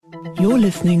You're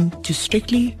listening to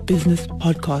Strictly Business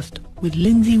Podcast with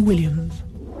Lindsay Williams.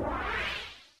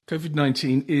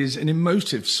 COVID-19 is an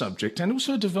emotive subject and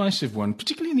also a divisive one,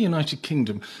 particularly in the United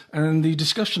Kingdom. And the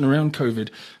discussion around COVID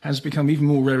has become even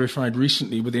more rarefied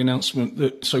recently with the announcement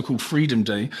that so-called Freedom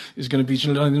Day is going to be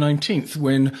July the 19th,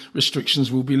 when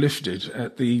restrictions will be lifted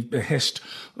at the behest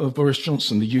of Boris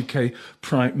Johnson, the UK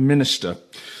Prime Minister.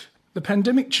 The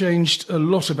pandemic changed a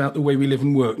lot about the way we live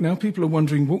and work. Now people are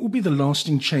wondering what will be the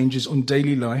lasting changes on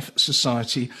daily life,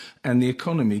 society and the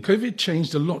economy. COVID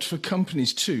changed a lot for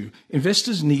companies too.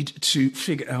 Investors need to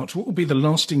figure out what will be the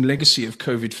lasting legacy of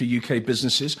COVID for UK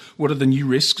businesses. What are the new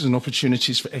risks and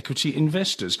opportunities for equity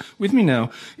investors? With me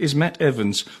now is Matt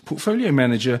Evans, Portfolio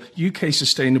Manager, UK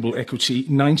Sustainable Equity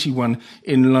 91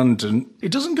 in London.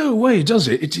 It doesn't go away, does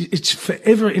it? It's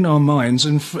forever in our minds,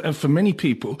 and for many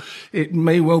people it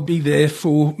may well be there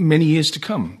for many years to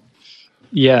come.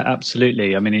 Yeah,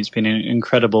 absolutely. I mean, it's been an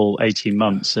incredible 18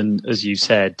 months. And as you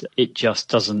said, it just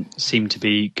doesn't seem to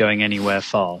be going anywhere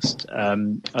fast.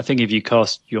 I think if you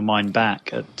cast your mind back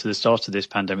to the start of this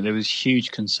pandemic, there was huge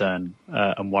concern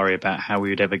and worry about how we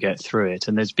would ever get through it.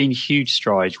 And there's been huge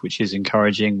strides, which is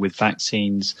encouraging, with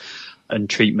vaccines and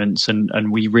treatments.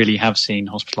 And we really have seen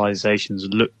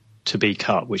hospitalizations look to be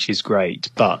cut, which is great.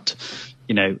 But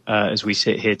as we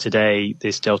sit here today,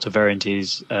 this Delta variant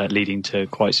is leading to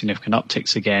quite significant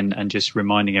upticks again, and just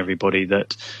reminding everybody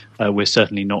that we're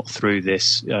certainly not through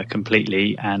this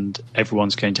completely, and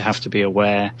everyone's going to have to be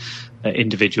aware,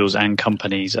 individuals and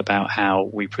companies, about how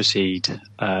we proceed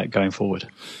going forward.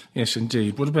 Yes,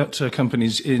 indeed. What about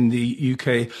companies in the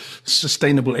UK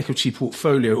sustainable equity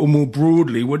portfolio? Or more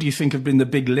broadly, what do you think have been the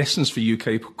big lessons for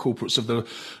UK corporates of the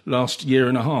last year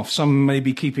and a half? Some may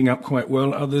be keeping up quite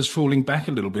well, others falling back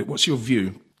a little bit. What's your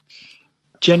view?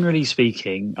 Generally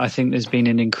speaking, I think there's been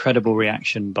an incredible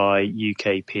reaction by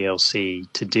UK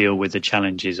PLC to deal with the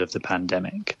challenges of the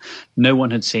pandemic. No one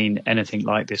had seen anything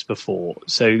like this before.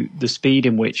 So the speed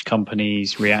in which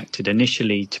companies reacted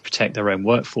initially to protect their own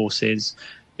workforces,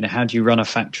 how do you run a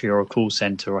factory or a call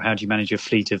centre, or how do you manage a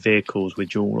fleet of vehicles with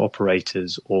dual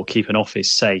operators, or keep an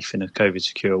office safe in a COVID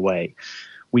secure way?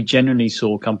 We generally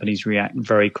saw companies react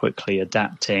very quickly,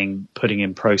 adapting, putting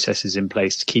in processes in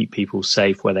place to keep people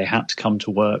safe where they had to come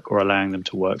to work, or allowing them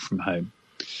to work from home.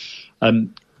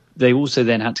 They also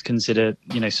then had to consider,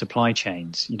 supply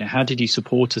chains. How did you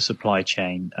support a supply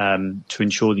chain to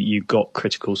ensure that you got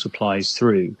critical supplies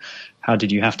through? How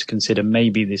did you have to consider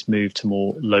maybe this move to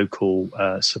more local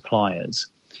suppliers?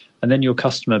 And then your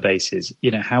customer bases,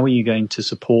 how are you going to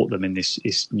support them in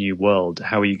this new world?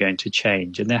 How are you going to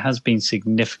change? And there has been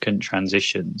significant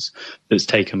transitions that's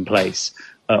taken place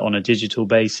on a digital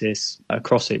basis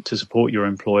across it to support your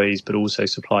employees, but also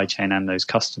supply chain and those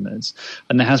customers.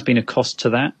 And there has been a cost to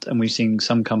that. And we've seen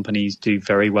some companies do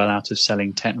very well out of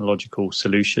selling technological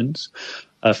solutions.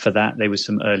 For that, there were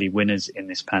some early winners in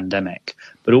this pandemic,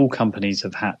 but all companies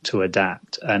have had to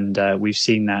adapt, and we've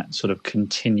seen that sort of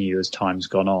continue as time's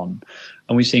gone on.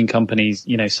 And we've seen companies,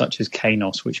 such as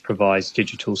Kainos, which provides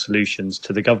digital solutions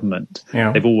to the government.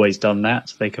 Yeah. They've always done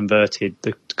that. They converted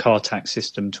the car tax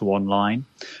system to online.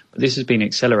 But this has been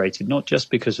accelerated, not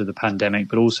just because of the pandemic,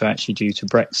 but also actually due to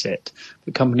Brexit.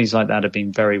 But companies like that have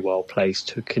been very well placed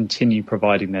to continue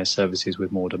providing their services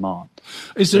with more demand.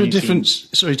 Is there a difference,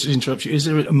 sorry to interrupt you, is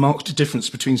there a marked difference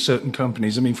between certain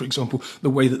companies? I mean, for example, the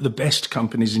way that the best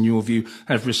companies, in your view,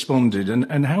 have responded,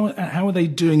 and how are they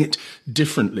doing it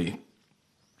differently?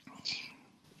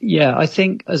 Yeah, I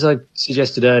think, as I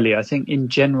suggested earlier, I think in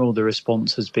general the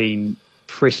response has been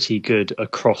pretty good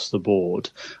across the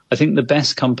board. I think the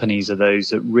best companies are those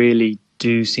that really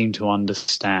do seem to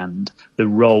understand the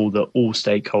role that all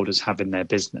stakeholders have in their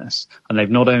business. And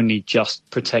they've not only just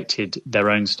protected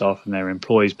their own staff and their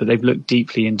employees, but they've looked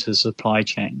deeply into supply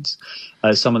chains.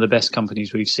 Some of the best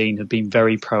companies we've seen have been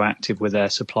very proactive with their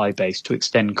supply base to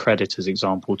extend credit, as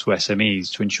example, to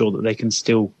SMEs to ensure that they can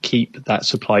still keep that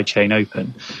supply chain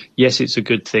open. Yes, it's a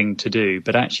good thing to do,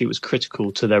 but actually it was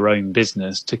critical to their own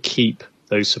business to keep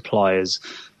those suppliers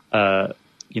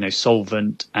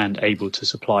solvent and able to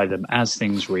supply them as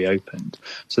things reopened.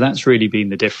 So that's really been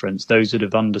the difference. Those that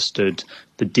have understood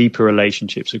the deeper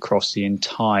relationships across the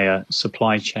entire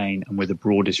supply chain and with the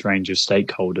broadest range of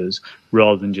stakeholders,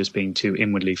 rather than just being too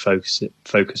inwardly focused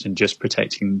and just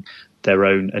protecting their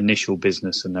own initial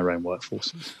business and their own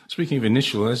workforces. Speaking of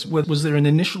initial, was there an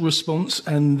initial response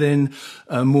and then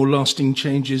more lasting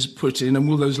changes put in, and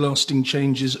will those lasting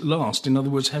changes last? In other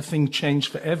words, have things changed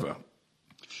forever?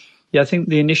 Yeah, I think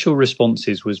the initial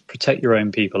responses was protect your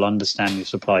own people, understand your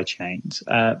supply chains.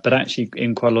 But actually,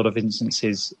 in quite a lot of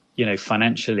instances,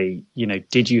 financially,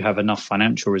 did you have enough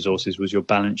financial resources? Was your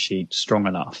balance sheet strong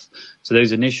enough? So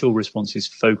those initial responses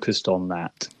focused on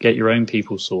that: get your own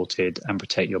people sorted and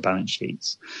protect your balance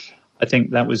sheets. I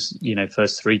think that was,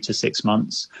 first 3 to 6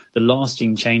 months. The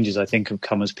lasting changes, I think, have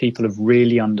come as people have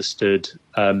really understood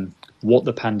what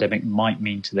the pandemic might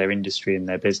mean to their industry and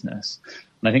their business.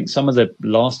 And I think some of the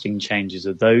lasting changes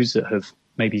are those that have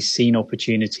maybe seen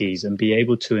opportunities and be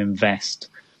able to invest,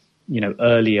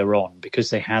 earlier on,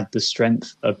 because they had the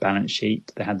strength of balance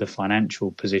sheet, they had the financial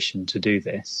position to do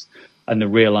this, and the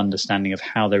real understanding of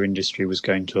how their industry was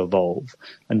going to evolve,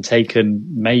 and taken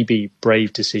maybe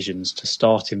brave decisions to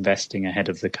start investing ahead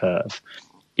of the curve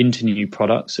into new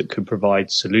products that could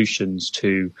provide solutions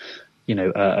to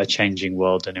a changing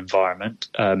world and environment.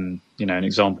 An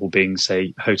example being,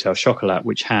 say, Hotel Chocolat,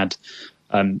 which had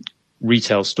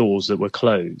retail stores that were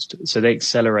closed. So they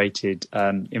accelerated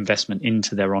investment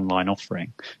into their online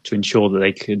offering to ensure that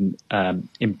they can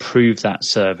improve that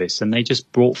service. And they just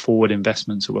brought forward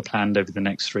investments that were planned over the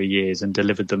next 3 years and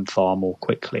delivered them far more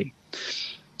quickly.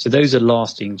 So those are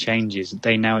lasting changes.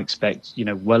 They now expect,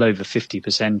 well over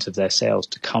 50% of their sales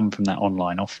to come from that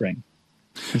online offering,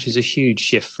 which is a huge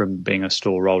shift from being a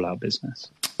store rollout business.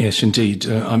 Yes, indeed.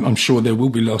 I'm sure there will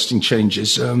be lasting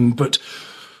changes. But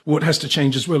what has to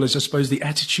change as well is, I suppose, the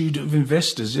attitude of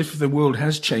investors. If the world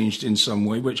has changed in some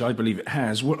way, which I believe it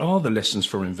has, what are the lessons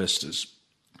for investors?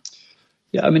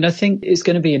 Yeah, I think it's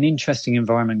going to be an interesting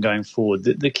environment going forward.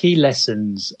 The key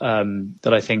lessons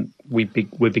that I think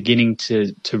we're beginning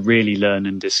to really learn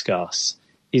and discuss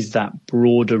is that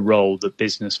broader role that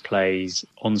business plays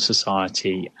on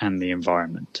society and the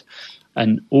environment.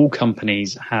 And all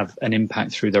companies have an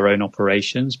impact through their own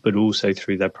operations, but also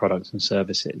through their products and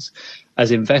services.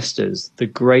 As investors, the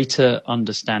greater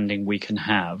understanding we can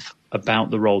have about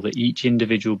the role that each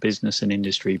individual business and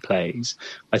industry plays,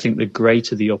 I think the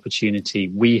greater the opportunity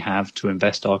we have to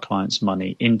invest our clients'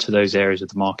 money into those areas of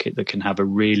the market that can have a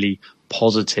really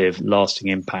positive, lasting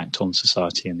impact on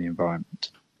society and the environment.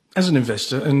 As an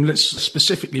investor, and let's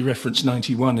specifically reference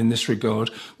 91 in this regard,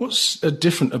 what's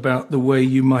different about the way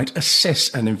you might assess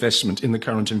an investment in the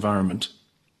current environment?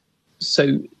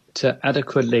 So to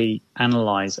adequately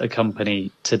analyse a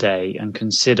company today and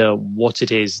consider what it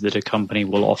is that a company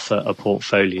will offer a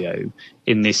portfolio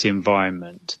in this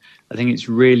environment, I think it's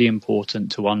really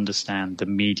important to understand the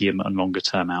medium and longer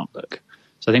term outlook.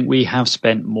 So I think we have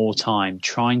spent more time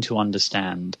trying to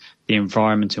understand the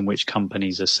environment in which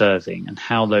companies are serving and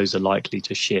how those are likely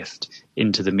to shift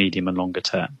into the medium and longer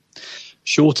term.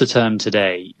 Shorter term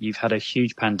today, you've had a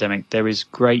huge pandemic. There is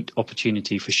great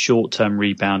opportunity for short-term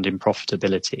rebound in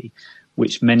profitability,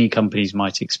 which many companies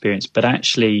might experience. But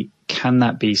actually, can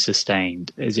that be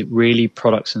sustained? Is it really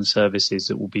products and services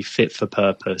that will be fit for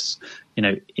purpose,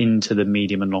 into the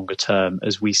medium and longer term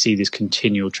as we see this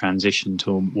continual transition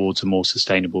towards a more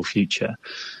sustainable future?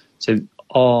 So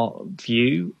our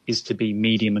view is to be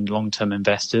medium and long-term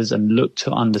investors and look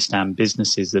to understand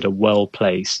businesses that are well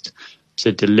placed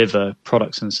to deliver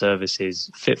products and services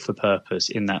fit for purpose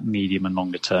in that medium and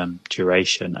longer term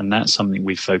duration. And that's something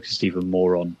we've focused even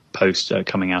more on post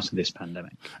coming out of this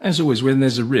pandemic. As always, when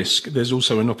there's a risk, there's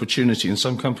also an opportunity, and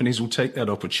some companies will take that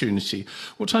opportunity.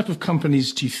 What type of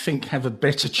companies do you think have a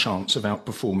better chance of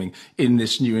outperforming in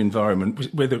this new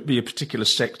environment, whether it be a particular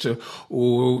sector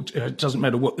or it doesn't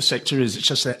matter what the sector is, it's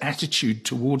just their attitude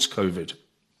towards COVID?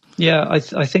 Yeah,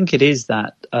 I think it is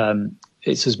that.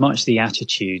 It's as much the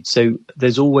attitude. So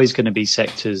there's always going to be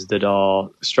sectors that are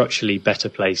structurally better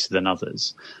placed than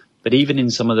others. But even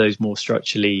in some of those more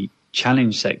structurally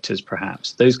challenged sectors,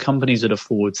 perhaps, those companies that are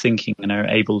forward thinking and are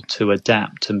able to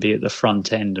adapt and be at the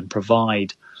front end and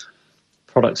provide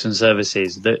products and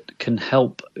services that can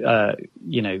help,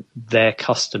 their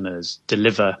customers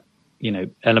deliver,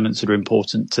 elements that are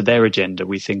important to their agenda,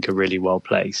 we think are really well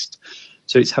placed.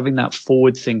 So it's having that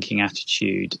forward-thinking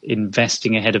attitude,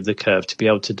 investing ahead of the curve to be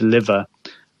able to deliver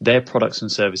their products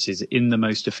and services in the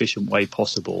most efficient way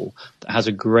possible that has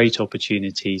a great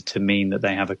opportunity to mean that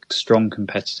they have a strong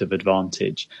competitive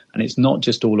advantage. And it's not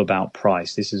just all about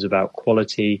price. This is about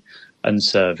quality and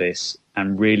service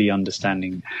and really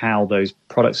understanding how those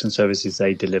products and services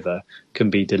they deliver can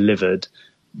be delivered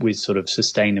with sort of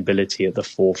sustainability at the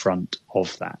forefront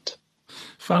of that.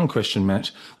 Final question,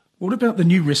 Matt. What about the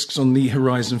new risks on the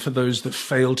horizon for those that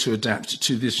fail to adapt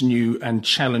to this new and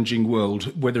challenging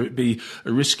world, whether it be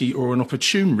a risky or an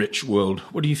opportune-rich world?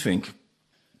 What do you think?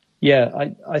 Yeah,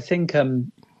 I think,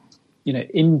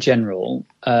 in general,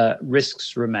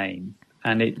 risks remain.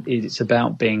 And it's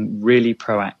about being really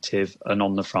proactive and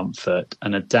on the front foot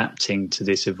and adapting to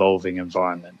this evolving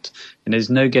environment. And there's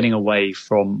no getting away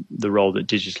from the role that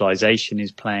digitalization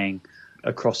is playing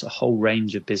across a whole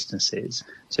range of businesses.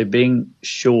 So being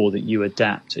sure that you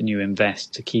adapt and you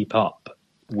invest to keep up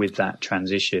with that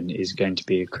transition is going to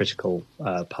be a critical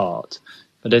part.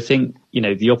 But I think,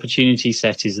 the opportunity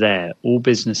set is there. All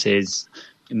businesses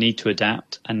need to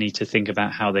adapt and need to think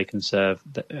about how they can serve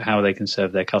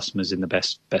their customers in the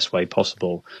best way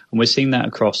possible. And we're seeing that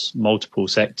across multiple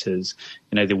sectors.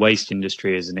 The waste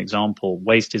industry as an example.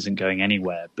 Waste isn't going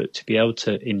anywhere, but to be able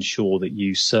to ensure that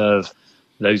you serve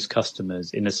those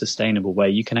customers in a sustainable way,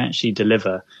 you can actually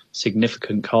deliver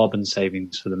significant carbon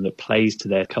savings for them that plays to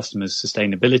their customers'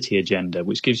 sustainability agenda,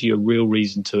 which gives you a real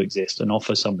reason to exist and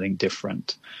offer something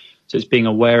different. So it's being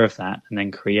aware of that and then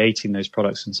creating those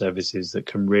products and services that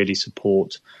can really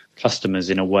support customers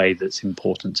in a way that's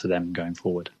important to them going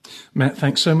forward. Matt,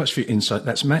 thanks so much for your insight.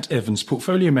 That's Matt Evans,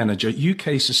 Portfolio Manager,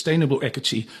 UK Sustainable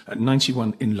Equity at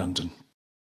 91 in London.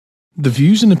 The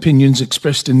views and opinions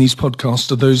expressed in these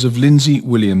podcasts are those of Lindsay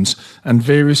Williams and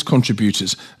various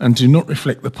contributors and do not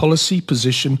reflect the policy,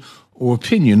 position or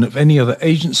opinion of any other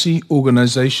agency,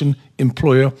 organisation,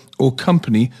 employer or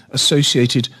company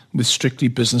associated with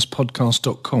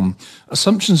strictlybusinesspodcast.com.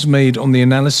 Assumptions made on the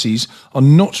analyses are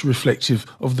not reflective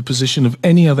of the position of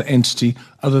any other entity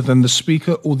other than the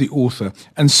speaker or the author.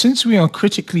 And since we are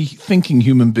critically thinking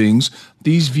human beings,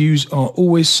 these views are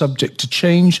always subject to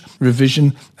change,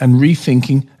 revision and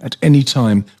rethinking at any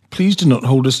time. Please do not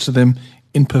hold us to them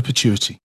in perpetuity.